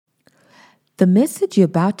The message you're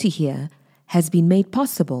about to hear has been made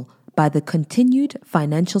possible by the continued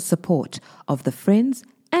financial support of the friends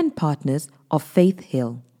and partners of Faith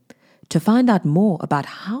Hill. To find out more about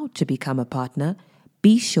how to become a partner,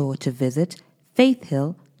 be sure to visit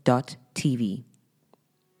faithhill.tv.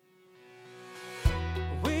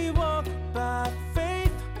 We walk by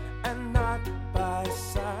faith and not by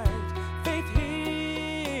sight. Faith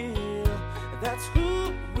Hill, that's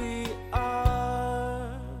who we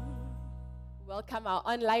are. Welcome our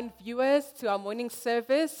online viewers to our morning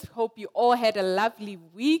service. Hope you all had a lovely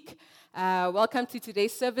week. Welcome to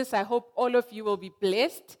today's service. I hope all of you will be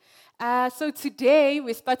blessed. So today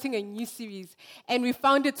we're starting a new series, and we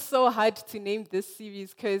found it so hard to name this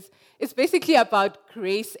series because it's basically about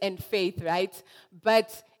grace and faith, right?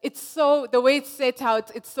 But the way it's set out,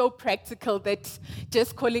 it's so practical that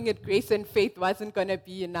just calling it grace and faith wasn't going to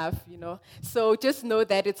be enough, you know. So just know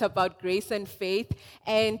that it's about grace and faith.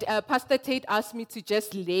 And Pastor Tate asked me to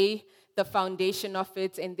just lay the foundation of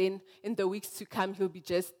it, and then in the weeks to come, he'll be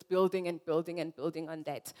just building and building and building on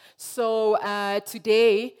that. So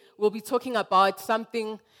today, we'll be talking about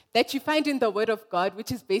something that you find in the Word of God,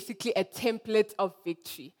 which is basically a template of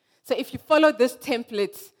victory. So if you follow this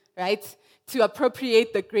template, right, to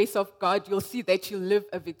appropriate the grace of God, you'll see that you live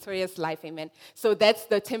a victorious life, amen. So that's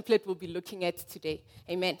the template we'll be looking at today,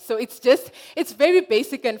 amen. So it's very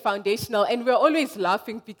basic and foundational, and we're always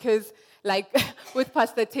laughing because like with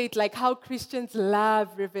Pastor Tate, like how Christians love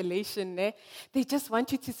revelation. Eh? They just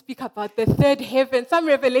want you to speak about the third heaven, some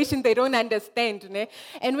revelation they don't understand. Eh?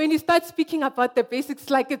 And when you start speaking about the basics,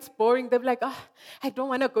 like it's boring. They're like, I don't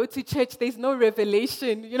want to go to church. There's no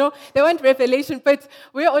revelation. You know, they want revelation. But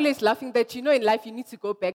we're always laughing that, you know, in life you need to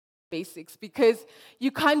go back to basics because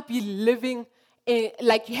you can't be living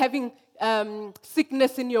like you're having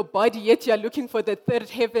sickness in your body, yet you're looking for the third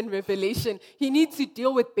heaven revelation. You need to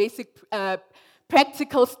deal with basic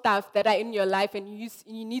practical stuff that are in your life, and you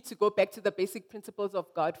need to go back to the basic principles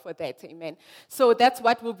of God for that, amen. So that's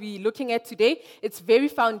what we'll be looking at today. It's very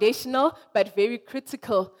foundational, but very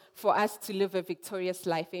critical for us to live a victorious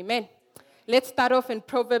life, amen. Let's start off in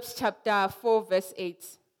Proverbs chapter 4, verse 8.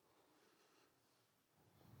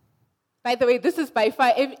 By the way, this is by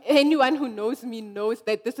far, anyone who knows me knows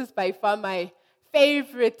that this is by far my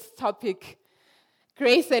favorite topic.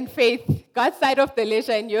 Grace and faith, God's side of the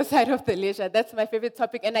ledger and your side of the ledger. That's my favorite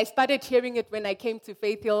topic. And I started hearing it when I came to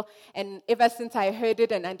Faith Hill. And ever since I heard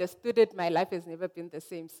it and understood it, my life has never been the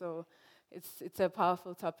same. So it's a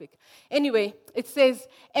powerful topic. Anyway, it says,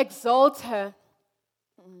 exalt her.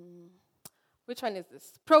 Which one is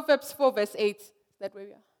this? Proverbs 4, verse 8. Is that where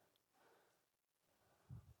we are?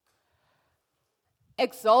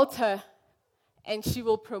 Exalt her, and she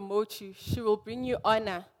will promote you. She will bring you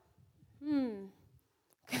honor.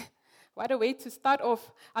 What a way to start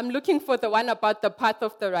off. I'm looking for the one about the path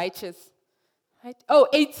of the righteous. Right? Oh,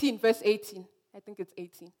 18, verse 18. I think it's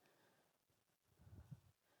 18.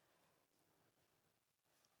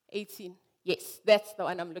 18. Yes, that's the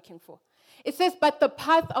one I'm looking for. It says, but the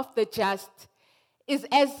path of the just is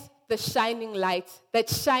as the shining light that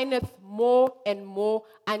shineth more and more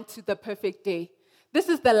unto the perfect day. This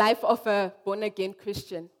is the life of a born-again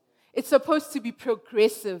Christian. It's supposed to be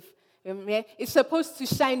progressive. It's supposed to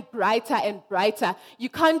shine brighter and brighter. You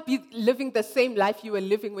can't be living the same life you were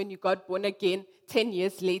living when you got born again 10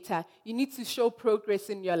 years later. You need to show progress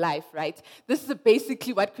in your life, right? This is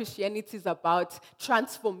basically what Christianity is about,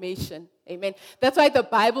 transformation. Amen. That's why the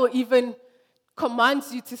Bible even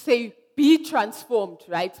commands you to say, be transformed,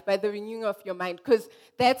 right, by the renewing of your mind, because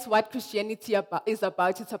that's what Christianity is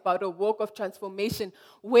about. It's about a walk of transformation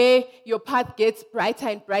where your path gets brighter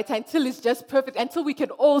and brighter until it's just perfect, until we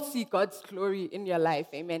can all see God's glory in your life,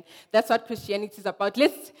 amen. That's what Christianity is about.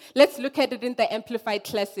 Let's look at it in the Amplified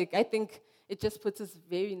Classic. I think it just puts us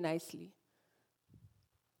very nicely.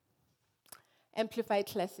 Amplified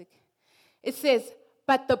Classic. It says,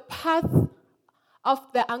 but the path of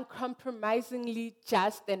the uncompromisingly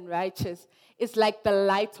just and righteous is like the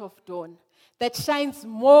light of dawn that shines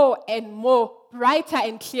more and more, brighter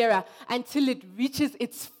and clearer until it reaches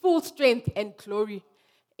its full strength and glory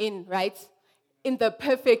in the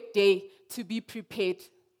perfect day to be prepared.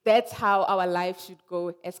 That's how our life should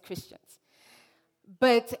go as Christians.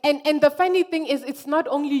 But, and the funny thing is, it's not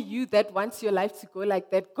only you that wants your life to go like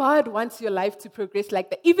that. God wants your life to progress like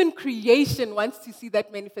that. Even creation wants to see that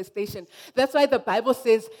manifestation. That's why the Bible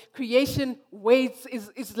says creation waits, is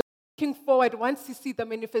looking forward, wants to see the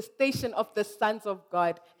manifestation of the sons of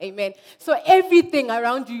God. Amen. So everything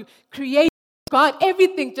around you, creation, God,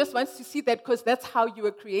 everything just wants to see that because that's how you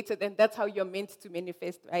were created and that's how you're meant to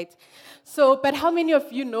manifest, right? So, but how many of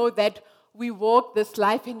you know that we walk this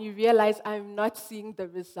life and you realize I'm not seeing the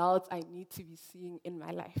results I need to be seeing in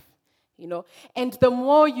my life. And the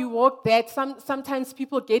more you walk that, sometimes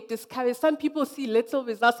people get discouraged. Some people see little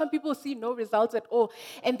results. Some people see no results at all.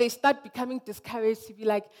 And they start becoming discouraged to be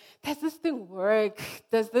like, does this thing work?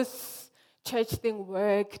 Does this church thing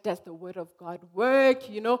work? Does the word of God work?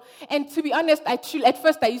 And to be honest, at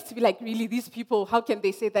first I used to be like, really, these people, how can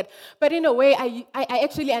they say that? But in a way, I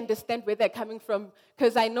actually understand where they're coming from,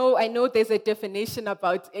 because I know there's a definition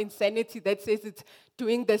about insanity that says it's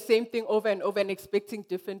doing the same thing over and over and expecting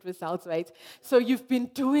different results, right? So you've been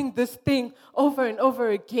doing this thing over and over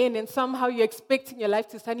again, and somehow you're expecting your life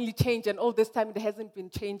to suddenly change, and all this time it hasn't been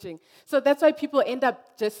changing. So that's why people end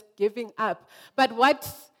up just giving up. But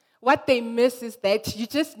what they miss is that you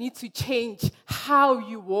just need to change how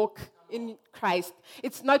you walk in Christ.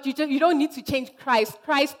 It's not, you don't need to change Christ.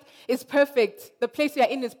 Christ is perfect. The place you are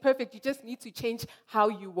in is perfect. You just need to change how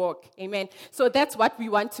you walk. Amen. So that's what we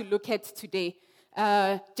want to look at today.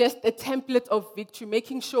 Just a template of victory,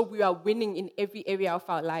 making sure we are winning in every area of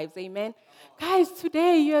our lives. Amen. Guys,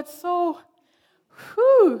 today you're so,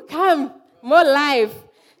 come, more live.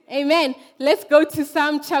 Amen. Let's go to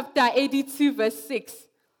Psalm chapter 82, verse 6.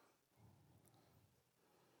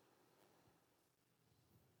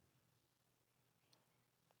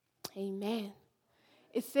 Amen.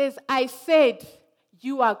 It says, I said,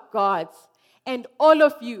 you are gods, and all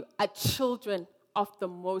of you are children of the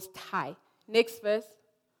Most High. Next verse.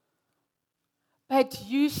 But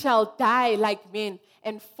you shall die like men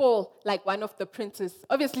and fall like one of the princes.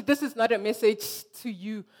 Obviously, this is not a message to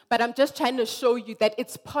you, but I'm just trying to show you that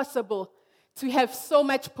it's possible to have so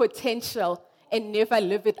much potential and never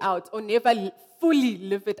live it out, or never fully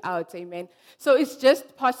live it out. Amen. So it's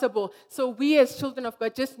just possible. So we as children of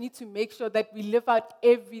God just need to make sure that we live out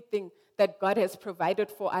everything that God has provided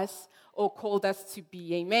for us or called us to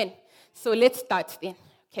be. Amen. So let's start then.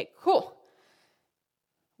 Okay, cool.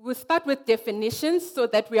 We'll start with definitions so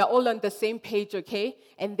that we are all on the same page, okay?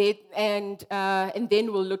 And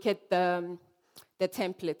then we'll look at the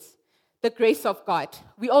templates. The grace of God.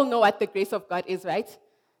 We all know what the grace of God is, right?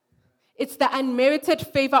 It's the unmerited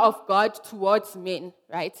favor of God towards men,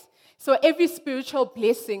 right? So every spiritual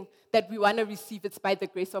blessing that we want to receive, it's by the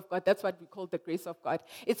grace of God. That's what we call the grace of God.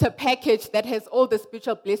 It's a package that has all the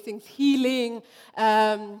spiritual blessings, healing,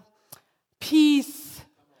 peace,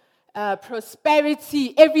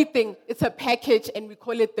 prosperity, everything. It's a package, and we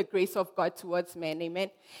call it the grace of God towards man.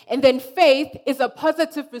 Amen. And then faith is a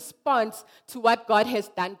positive response to what God has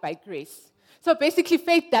done by grace. So basically,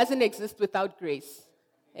 faith doesn't exist without grace.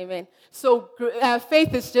 Amen. So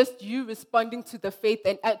faith is just you responding to the faith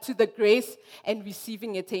and to the grace and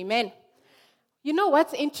receiving it. Amen. You know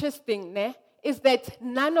what's interesting, is that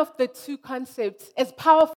none of the two concepts, as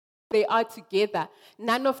powerful as they are together,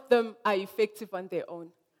 none of them are effective on their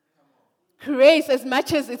own. Grace, as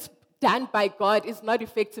much as it's done by God, is not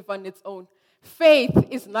effective on its own. Faith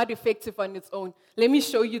is not effective on its own. Let me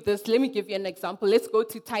show you this. Let me give you an example. Let's go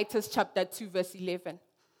to Titus chapter 2, verse 11.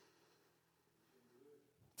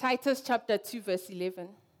 Titus chapter 2, verse 11.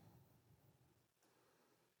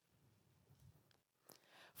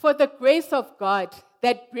 For the grace of God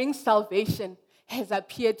that brings salvation has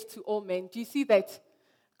appeared to all men. Do you see that?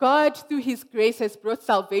 God, through his grace, has brought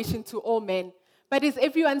salvation to all men. But is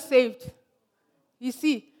everyone saved? You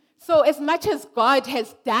see? So as much as God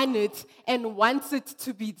has done it and wants it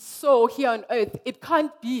to be so here on earth, it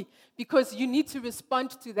can't be, because you need to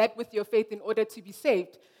respond to that with your faith in order to be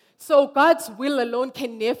saved. So God's will alone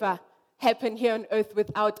can never happen here on earth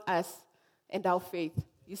without us and our faith,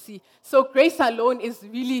 you see. So grace alone is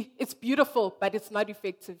really, it's beautiful, but it's not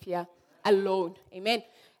effective here alone. Amen.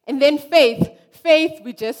 And then faith. Faith,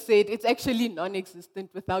 we just said, it's actually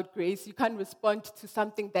non-existent without grace. You can't respond to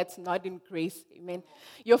something that's not in grace. Amen.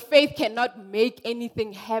 Your faith cannot make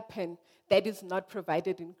anything happen that is not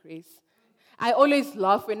provided in grace. I always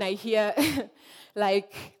laugh when I hear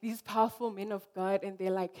like these powerful men of God, and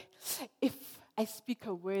they're like, if I speak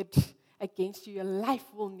a word against you, your life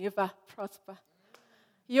will never prosper.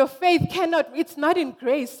 Your faith cannot, it's not in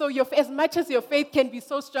grace. So as much as your faith can be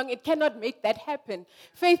so strong, it cannot make that happen.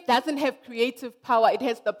 Faith doesn't have creative power. It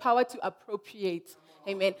has the power to appropriate.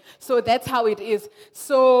 Amen. So that's how it is.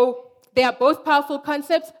 So they are both powerful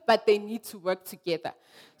concepts, but they need to work together.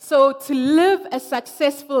 So to live a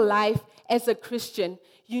successful life as a Christian,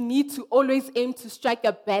 you need to always aim to strike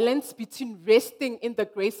a balance between resting in the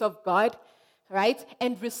grace of God, right,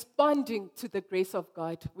 and responding to the grace of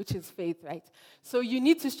God, which is faith, right? So you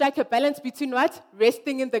need to strike a balance between what?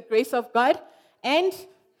 Resting in the grace of God and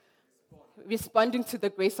responding to the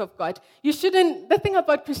grace of God. You shouldn't, the thing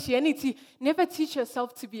about Christianity, never teach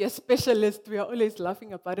yourself to be a specialist. We are always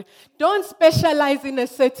laughing about it. Don't specialize in a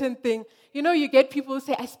certain thing. You know, you get people who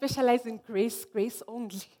say, I specialize in grace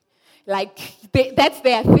only. Like, that's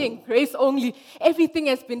their thing, grace only. Everything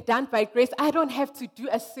has been done by grace. I don't have to do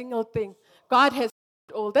a single thing. God has done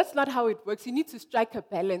it all. That's not how it works. You need to strike a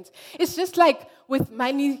balance. It's just like with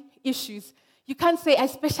money issues. You can't say, I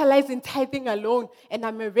specialize in tithing alone and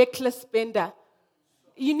I'm a reckless spender.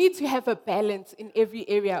 You need to have a balance in every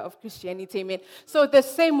area of Christianity, amen. So the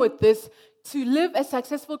same with this. To live a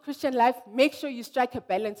successful Christian life, make sure you strike a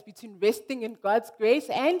balance between resting in God's grace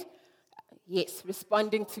and, yes,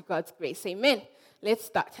 responding to God's grace, amen. Let's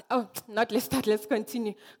start. Oh, not let's start, let's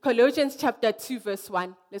continue. Colossians chapter 2, verse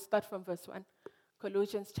 1. Let's start from verse 1.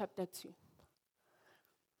 Colossians chapter 2.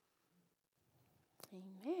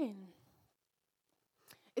 Amen.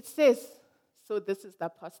 It says, so this is the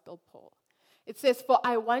Apostle Paul. It says, for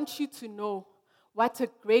I want you to know what a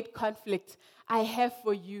great conflict I have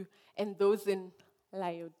for you and those in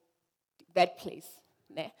that place.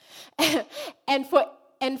 and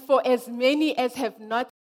for as many as have not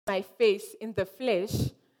seen my face in the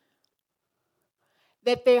flesh,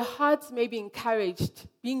 that their hearts may be encouraged,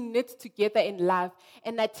 being knit together in love,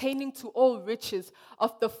 and attaining to all riches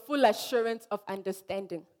of the full assurance of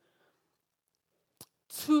understanding.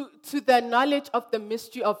 To the knowledge of the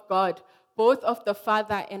mystery of God, both of the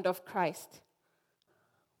Father and of Christ,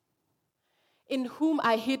 in whom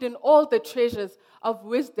are hidden all the treasures of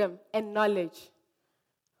wisdom and knowledge.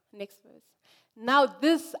 Next verse. Now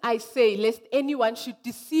this I say, lest anyone should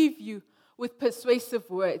deceive you with persuasive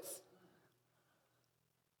words.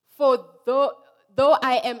 For though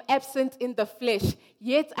I am absent in the flesh,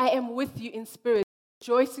 yet I am with you in spirit,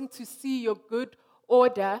 rejoicing to see your good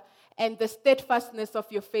order and the steadfastness of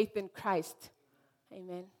your faith in Christ.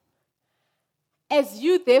 Amen. As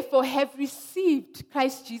you therefore have received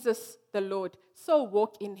Christ Jesus the Lord, so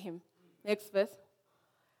walk in him. Next verse.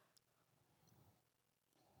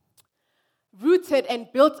 Rooted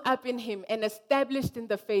and built up in him and established in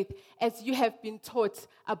the faith as you have been taught,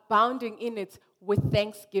 abounding in it with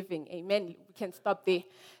thanksgiving. Amen. We can stop there.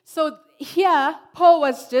 So here, Paul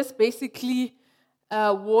was just basically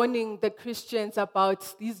warning the Christians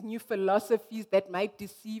about these new philosophies that might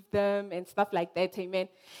deceive them and stuff like that, amen.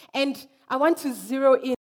 And I want to zero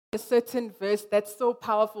in a certain verse that's so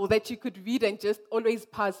powerful that you could read and just always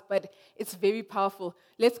pass, but it's very powerful.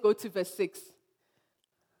 Let's go to verse 6.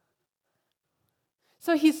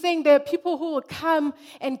 So he's saying there are people who will come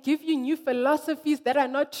and give you new philosophies that are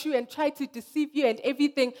not true and try to deceive you and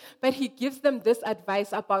everything, but he gives them this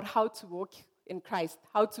advice about how to walk in Christ,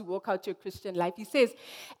 how to walk out your Christian life. He says,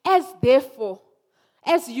 as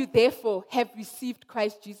you therefore have received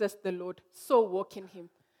Christ Jesus the Lord, so walk in him.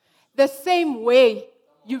 The same way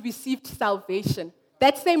you received salvation,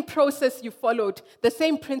 that same process you followed, the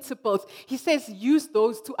same principles, he says use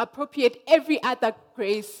those to appropriate every other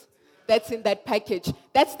grace that's in that package.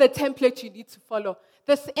 That's the template you need to follow.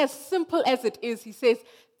 This, as simple as it is, he says,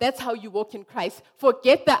 that's how you walk in Christ.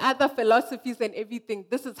 Forget the other philosophies and everything.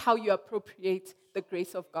 This is how you appropriate the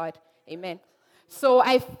grace of God. Amen. So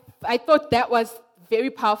I thought that was very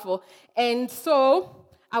powerful. And so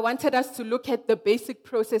I wanted us to look at the basic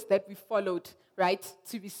process that we followed, right,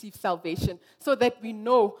 to receive salvation, so that we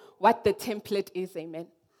know what the template is. Amen.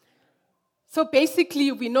 So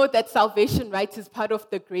basically, we know that salvation, right, is part of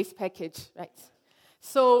the grace package, right?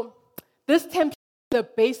 So this template is a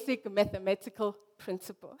basic mathematical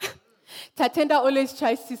principle. Tatenda always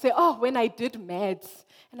tries to say, oh, when I did maths.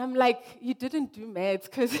 And I'm like, you didn't do maths,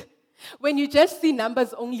 because when you just see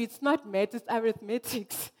numbers only, it's not maths, it's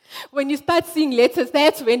arithmetics. When you start seeing letters,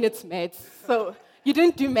 that's when it's maths. So you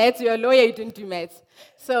didn't do maths, you're a lawyer, you didn't do maths.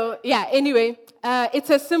 So yeah, anyway, it's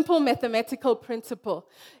a simple mathematical principle.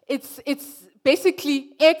 It's basically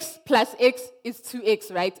x plus x is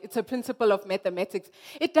 2x, right? It's a principle of mathematics.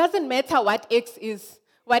 It doesn't matter what x is.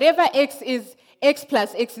 Whatever x is, x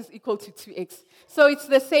plus x is equal to 2x. So it's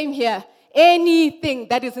the same here. Anything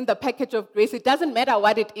that is in the package of grace, it doesn't matter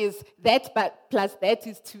what it is, that plus that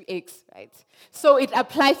is 2x, right? So it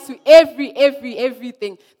applies to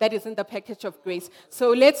everything that is in the package of grace.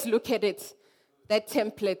 So let's look at it, that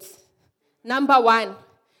template. Number one,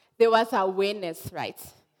 there was awareness, right?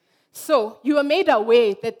 So you were made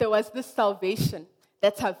aware that there was this salvation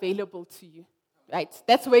that's available to you, right?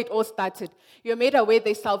 That's where it all started. You're made aware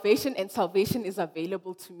there's salvation, and salvation is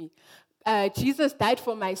available to me. Jesus died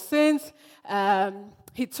for my sins.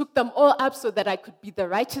 He took them all up so that I could be the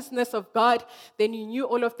righteousness of God. Then you knew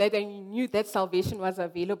all of that, and you knew that salvation was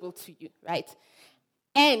available to you, right?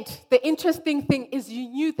 And the interesting thing is you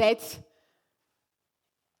knew that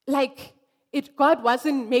God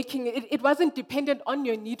wasn't making it wasn't dependent on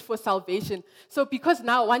your need for salvation. So because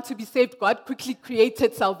now I want to be saved, God quickly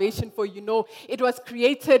created salvation for you. No, it was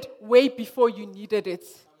created way before you needed it,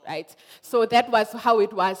 right? So that was how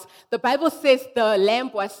it was. The Bible says the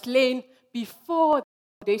lamb was slain before the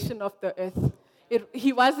foundation of the earth.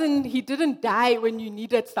 He didn't die when you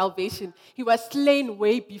needed salvation. He was slain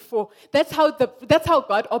way before. That's how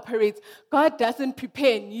God operates. God doesn't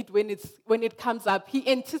prepare a need when it comes up. He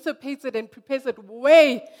anticipates it and prepares it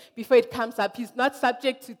way before it comes up. He's not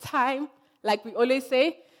subject to time, like we always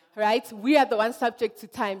say, right? We are the ones subject to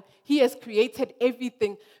time. He has created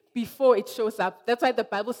everything before it shows up. That's why the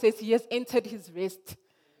Bible says he has entered his rest.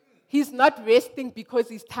 He's not resting because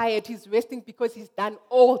he's tired. He's resting because he's done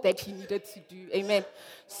all that he needed to do. Amen.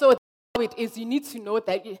 So that's how it is. You need to know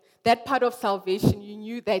that part of salvation, you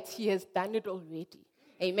knew that he has done it already.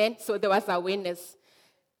 Amen. So there was awareness.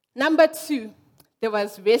 Number 2, there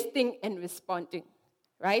was resting and responding.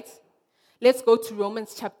 Right? Let's go to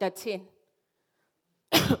Romans chapter 10.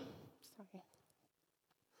 Sorry.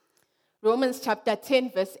 Romans chapter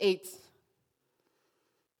 10, verse 8.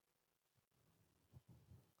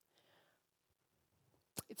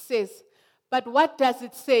 It says, but what does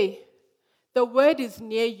it say? The word is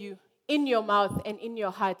near you, in your mouth and in your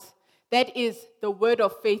heart. That is the word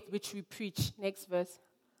of faith which we preach. Next verse.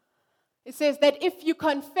 It says that if you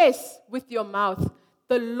confess with your mouth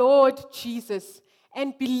the Lord Jesus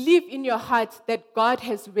and believe in your heart that God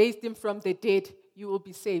has raised him from the dead, you will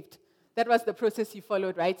be saved. That was the process you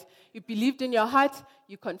followed, right? You believed in your heart,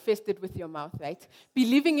 you confessed it with your mouth, right?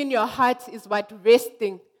 Believing in your heart is what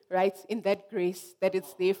resting, right, in that grace, that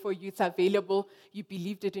it's there for you, it's available. You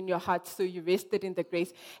believed it in your heart, so you rested in the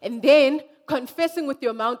grace. And then confessing with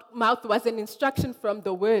your mouth was an instruction from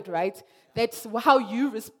the word, right? That's how you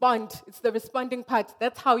respond. It's the responding part.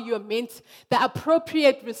 That's how you are meant. The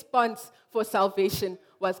appropriate response for salvation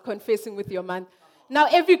was confessing with your mouth. Now,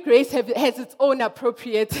 every grace has its own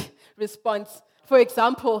appropriate response. For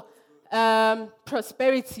example,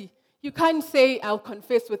 prosperity. You can't say, I'll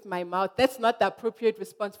confess with my mouth. That's not the appropriate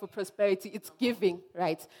response for prosperity. It's giving,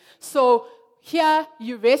 right? So here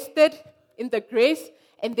you rested in the grace,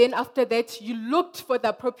 and then after that, you looked for the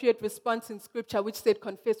appropriate response in Scripture, which said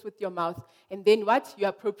confess with your mouth. And then what? You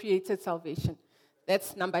appropriated salvation.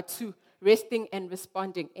 That's number 2, resting and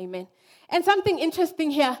responding. Amen. And something interesting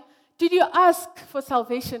here. Did you ask for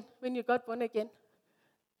salvation when you got born again?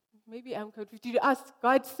 Maybe I'm confused. Did you ask,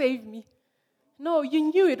 God save me? No, you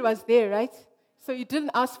knew it was there, right? So you didn't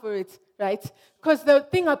ask for it, right? Because the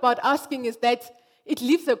thing about asking is that it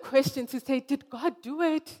leaves a question to say, did God do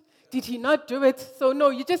it? Did he not do it? So no,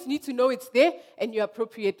 you just need to know it's there and you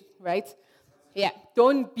appropriate, right? Yeah,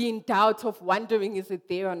 don't be in doubt of wondering, is it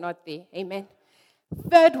there or not there? Amen.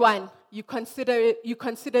 Third one, you considered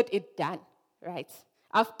it done, right?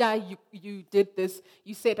 After you did this,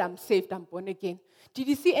 you said, I'm saved, I'm born again. Did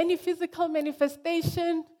you see any physical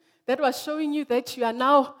manifestation that was showing you that you are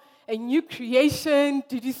now a new creation?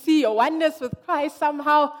 Did you see your oneness with Christ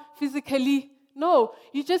somehow physically? No,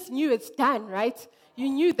 you just knew it's done, right? You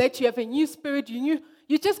knew that you have a new spirit. You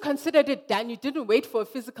just considered it done. You didn't wait for a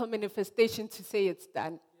physical manifestation to say it's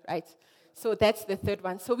done, right? So that's the third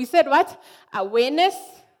one. So we said what? Awareness,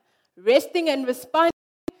 resting and responding,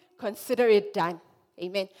 consider it done.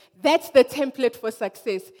 Amen. That's the template for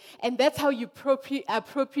success. And that's how you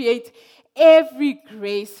appropriate every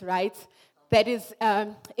grace, right, that is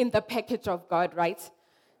in the package of God, right?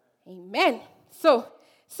 Amen. So,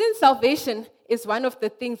 since salvation is one of the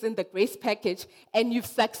things in the grace package, and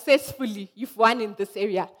you've won in this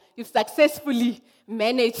area, you've successfully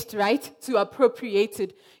managed, right, to appropriate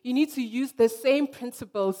it, you need to use the same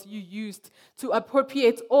principles you used to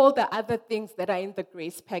appropriate all the other things that are in the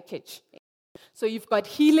grace package. So you've got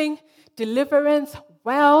healing, deliverance,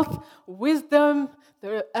 wealth, wisdom,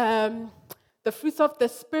 the fruits of the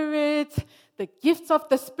Spirit, the gifts of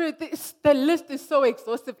the Spirit. The list is so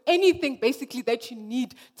exhaustive. Anything basically that you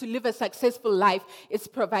need to live a successful life is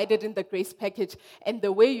provided in the grace package. And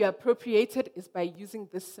the way you appropriate it is by using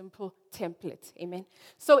this simple template. Amen.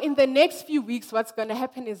 So in the next few weeks, what's going to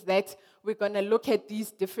happen is that we're going to look at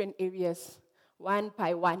these different areas one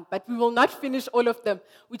by one, but we will not finish all of them.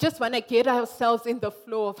 We just want to get ourselves in the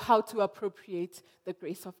flow of how to appropriate the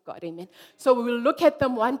grace of God. Amen. So we will look at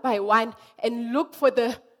them one by one and look for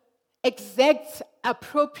the exact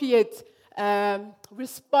appropriate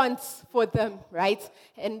response for them, right?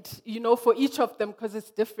 And, for each of them, because it's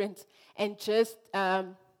different. And just,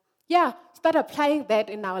 start applying that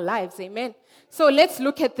in our lives. Amen. So let's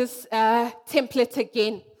look at this template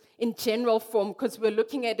again in general form, because we're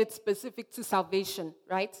looking at it specific to salvation,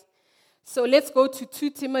 right? So let's go to 2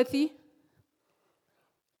 Timothy.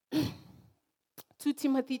 2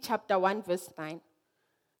 Timothy chapter 1, verse 9.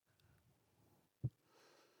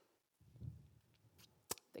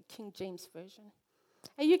 The King James Version.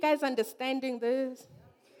 Are you guys understanding this?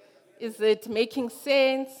 Is it making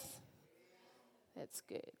sense? That's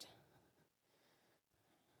good.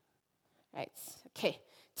 Right, okay.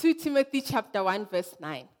 2 Timothy chapter 1, verse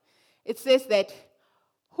 9. It says that,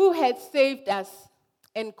 who had saved us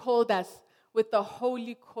and called us with a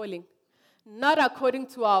holy calling, not according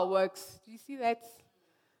to our works. Do you see that?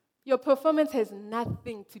 Your performance has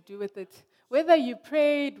nothing to do with it. Whether you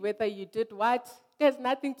prayed, whether you did what, it has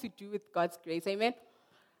nothing to do with God's grace. Amen?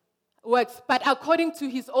 Works, but according to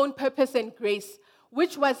his own purpose and grace,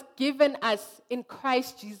 which was given us in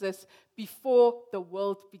Christ Jesus before the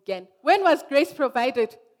world began. When was grace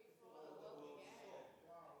provided?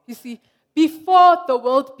 You see, before the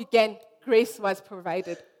world began, grace was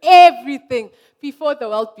provided. Everything before the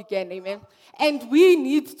world began, amen? And we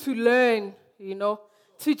need to learn,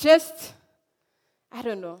 to just,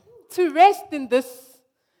 to rest in this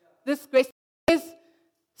grace. There's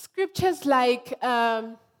scriptures like,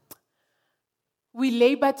 we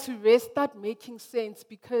labor to rest start making sense,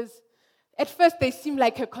 because at first they seem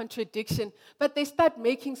like a contradiction, but they start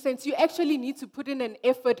making sense. You actually need to put in an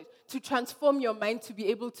effort to transform your mind to be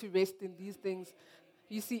able to rest in these things.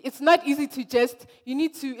 You see, it's not easy to just,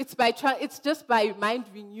 it's just by mind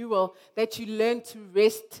renewal that you learn to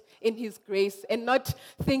rest in his grace and not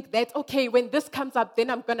think that, okay, when this comes up, then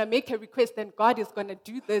I'm going to make a request and God is going to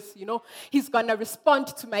do this, He's going to respond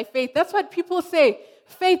to my faith. That's what people say.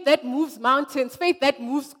 Faith that moves mountains, faith that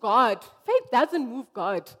moves God. Faith doesn't move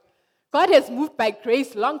God. God has moved by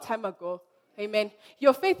grace long time ago. Amen.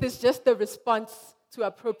 Your faith is just the response to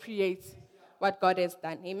appropriate what God has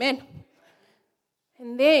done. Amen.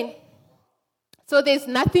 And then, so there's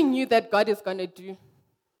nothing new that God is going to do.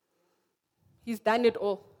 He's done it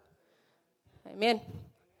all. Amen.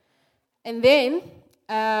 And then,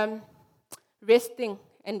 resting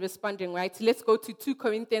and responding, right? So let's go to 2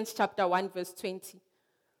 Corinthians chapter 1, verse 20.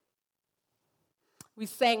 We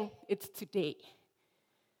sang it today.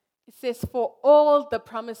 It says, for all the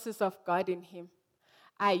promises of God in him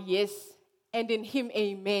are yes, and in him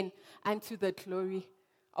amen, unto the glory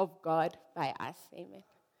of God by us. Amen.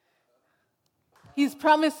 His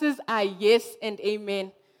promises are yes and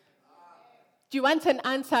amen. Do you want an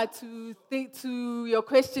answer to your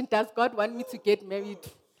question, does God want me to get married?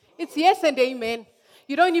 It's yes and amen.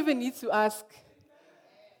 You don't even need to ask.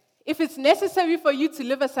 If it's necessary for you to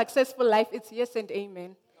live a successful life, it's yes and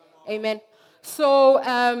amen. Amen. So,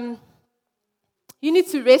 you need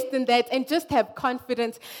to rest in that and just have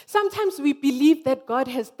confidence. Sometimes we believe that God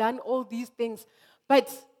has done all these things, but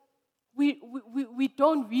we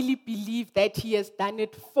don't really believe that he has done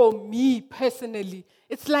it for me personally.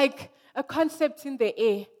 It's like a concept in the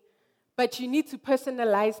air, but you need to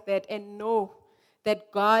personalize that and know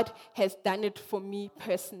that God has done it for me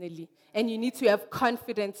personally. And you need to have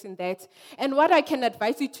confidence in that. And what I can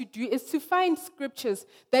advise you to do is to find scriptures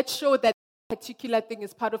that show that particular thing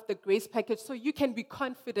is part of the grace package, so you can be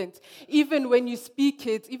confident. Even when you speak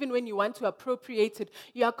it, even when you want to appropriate it,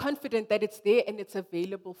 you are confident that it's there and it's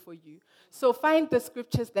available for you. So find the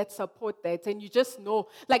scriptures that support that, and you just know,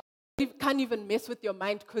 like, you can't even mess with your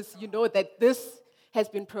mind because you know that this has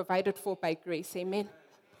been provided for by grace. Amen.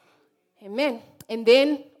 Amen. And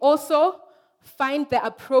then also find the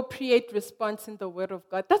appropriate response in the Word of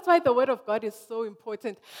God. That's why the Word of God is so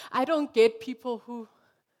important. I don't get people who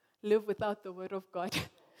live without the Word of God.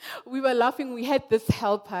 We were laughing. We had this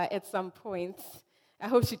helper at some point. I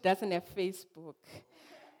hope she doesn't have Facebook.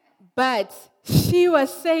 But she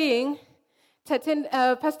was saying,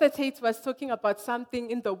 Pastor Tate was talking about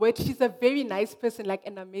something in the Word. She's a very nice person, like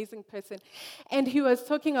an amazing person. And he was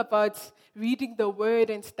talking about reading the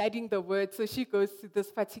Word and studying the Word. So she goes to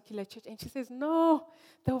this particular church and she says, no,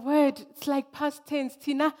 the Word, it's like past tense.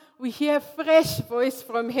 Tina, we hear fresh voice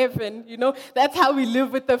from heaven. That's how we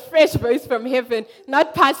live, with the fresh voice from heaven,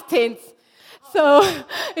 not past tense. So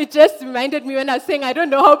it just reminded me when I was saying, I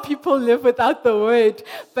don't know how people live without the Word.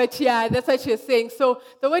 But yeah, that's what she was saying. So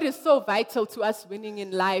the Word is so vital to us winning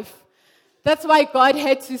in life. That's why God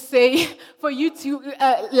had to say, for you to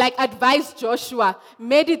advise Joshua,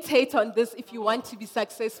 meditate on this if you want to be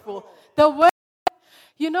successful. The Word,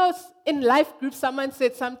 in life groups, someone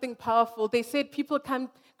said something powerful. They said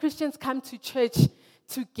Christians come to church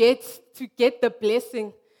to get the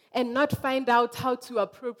blessing and not find out how to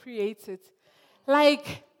appropriate it.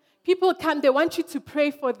 Like, people come, they want you to pray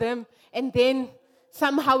for them, and then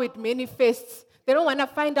somehow it manifests. They don't want to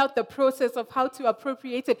find out the process of how to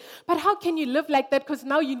appropriate it. But how can you live like that? Because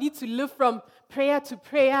now you need to live from prayer to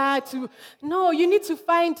prayer to... No, you need to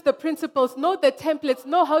find the principles, know the templates,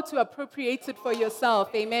 know how to appropriate it for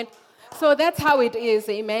yourself. Amen. So that's how it is.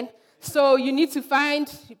 Amen. So you need to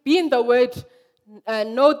be in the Word,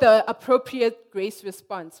 know the appropriate grace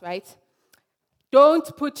response, right?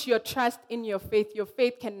 Don't put your trust in your faith. Your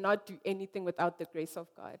faith cannot do anything without the grace of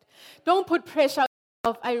God. Don't put pressure on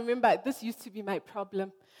yourself. I remember this used to be my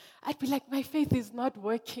problem. I'd be like, my faith is not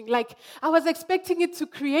working. Like, I was expecting it to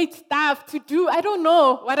create stuff, to do, I don't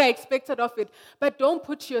know what I expected of it. But don't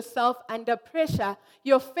put yourself under pressure.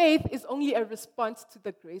 Your faith is only a response to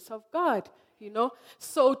the grace of God.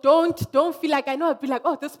 So don't feel like, I know I'd be like,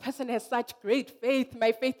 oh, this person has such great faith.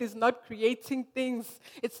 My faith is not creating things.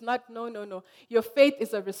 It's not, no. Your faith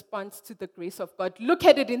is a response to the grace of God. Look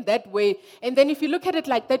at it in that way. And then if you look at it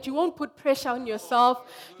like that, you won't put pressure on yourself.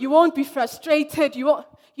 You won't be frustrated. You'll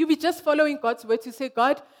be just following God's word to say,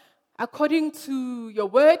 God, according to your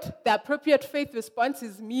word, the appropriate faith response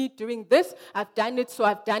is me doing this. I've done it, so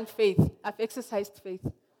I've done faith. I've exercised faith.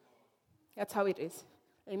 That's how it is.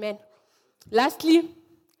 Amen. Lastly,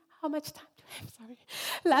 how much time do I have? Sorry.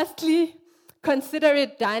 Lastly, consider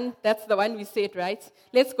it done. That's the one we said, right?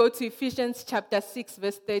 Let's go to Ephesians chapter 6,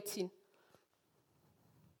 verse 13.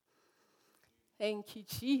 Thank you,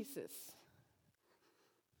 Jesus.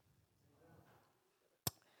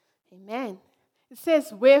 Amen. It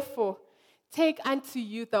says, wherefore, take unto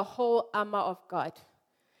you the whole armor of God,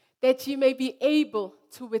 that ye may be able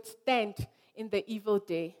to withstand in the evil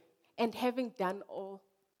day, and having done all,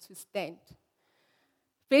 to stand.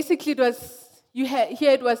 Basically, it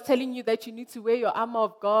was telling you that you need to wear your armor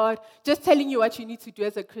of God, just telling you what you need to do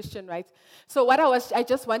as a Christian, right? So what I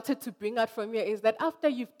just wanted to bring out from here is that after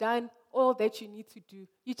you've done all that you need to do,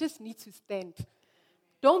 you just need to stand.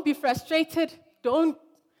 Don't be frustrated. Don't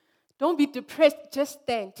be depressed. Just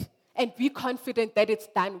stand and be confident that it's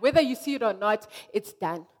done. Whether you see it or not, it's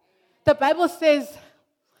done. The Bible says,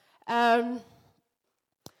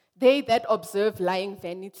 they that observe lying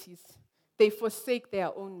vanities, they forsake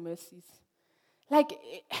their own mercies. Like,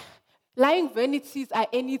 lying vanities are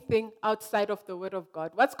anything outside of the Word of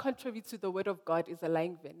God. What's contrary to the Word of God is a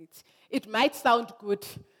lying vanity. It might sound good,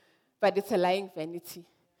 but it's a lying vanity.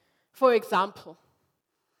 For example,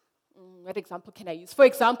 what example can I use? For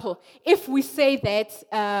example, if we say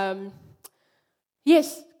that,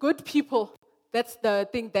 yes, good people, that's the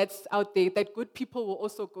thing that's out there, that good people will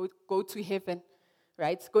also go to heaven.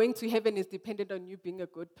 Right? Going to heaven is dependent on you being a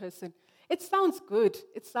good person. It sounds good.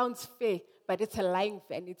 It sounds fair, but it's a lying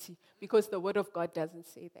vanity because the Word of God doesn't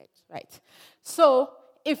say that, right? So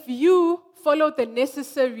if you follow the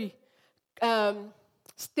necessary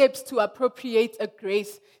steps to appropriate a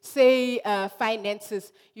grace, say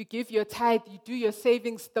finances, you give your tithe, you do your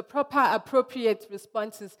savings, the proper appropriate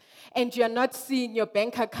responses, and you're not seeing your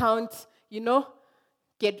bank account,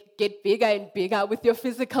 get bigger and bigger with your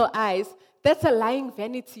physical eyes, that's a lying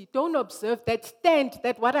vanity. Don't observe that. Stand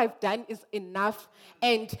that what I've done is enough,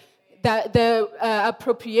 and the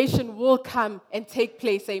appropriation will come and take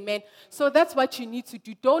place. Amen. So that's what you need to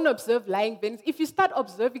do. Don't observe lying vanities. If you start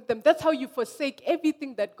observing them, that's how you forsake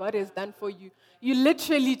everything that God has done for you. You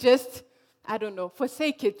literally just,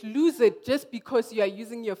 forsake it, lose it just because you are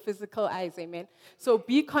using your physical eyes. Amen. So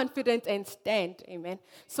be confident and stand. Amen.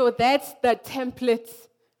 So that's the template,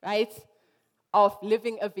 right, of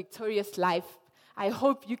living a victorious life. I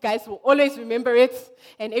hope you guys will always remember it,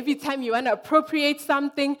 and every time you want to appropriate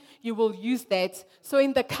something, you will use that. So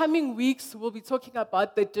in the coming weeks, we'll be talking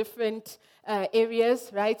about the different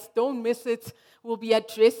areas, right? Don't miss it. We'll be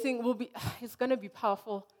addressing, it's going to be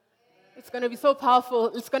powerful. It's going to be so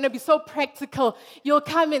powerful. It's going to be so practical. You'll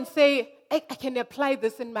come and say, I can apply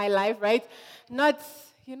this in my life, right? Not,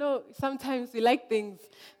 sometimes we like things,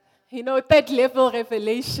 third level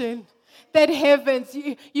revelation. That heavens,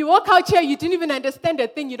 you walk out here, you didn't even understand a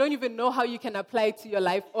thing, you don't even know how you can apply it to your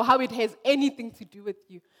life or how it has anything to do with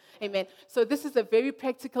you. Amen. So this is a very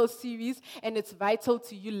practical series, and it's vital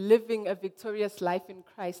to you living a victorious life in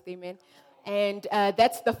Christ. Amen. And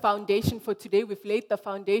that's the foundation for today. We've laid the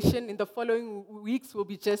foundation. In the following weeks, we'll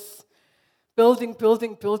be just building,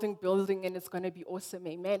 and it's going to be awesome.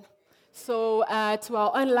 Amen. So to our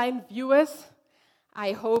online viewers,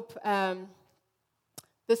 I hope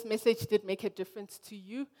this message did make a difference to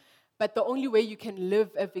you, but the only way you can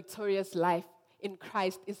live a victorious life in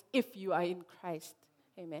Christ is if you are in Christ.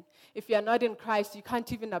 Amen. If you are not in Christ, you can't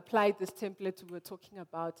even apply this template we were talking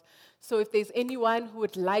about. So if there's anyone who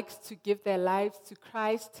would like to give their lives to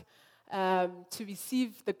Christ, to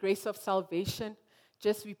receive the grace of salvation,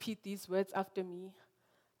 just repeat these words after me.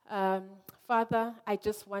 Father, I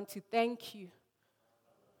just want to thank you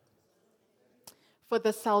for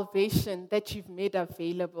the salvation that you've made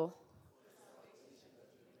available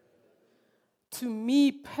to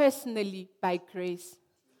me personally by grace.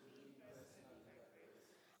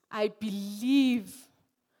 I believe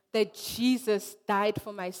that Jesus died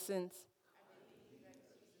for my sins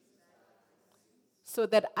so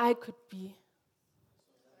that I could be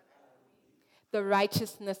the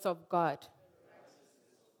righteousness of God.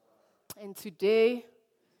 And today,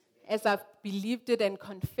 as I've believed it and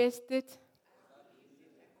confessed it,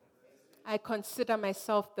 I consider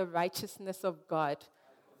myself the righteousness of God.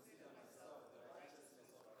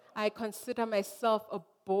 I consider myself a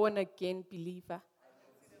born-again believer.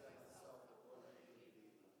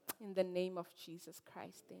 In the name of Jesus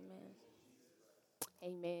Christ, amen.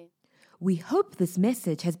 Amen. We hope this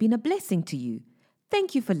message has been a blessing to you.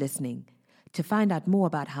 Thank you for listening. To find out more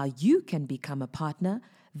about how you can become a partner,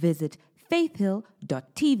 visit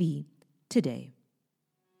faithhill.tv today.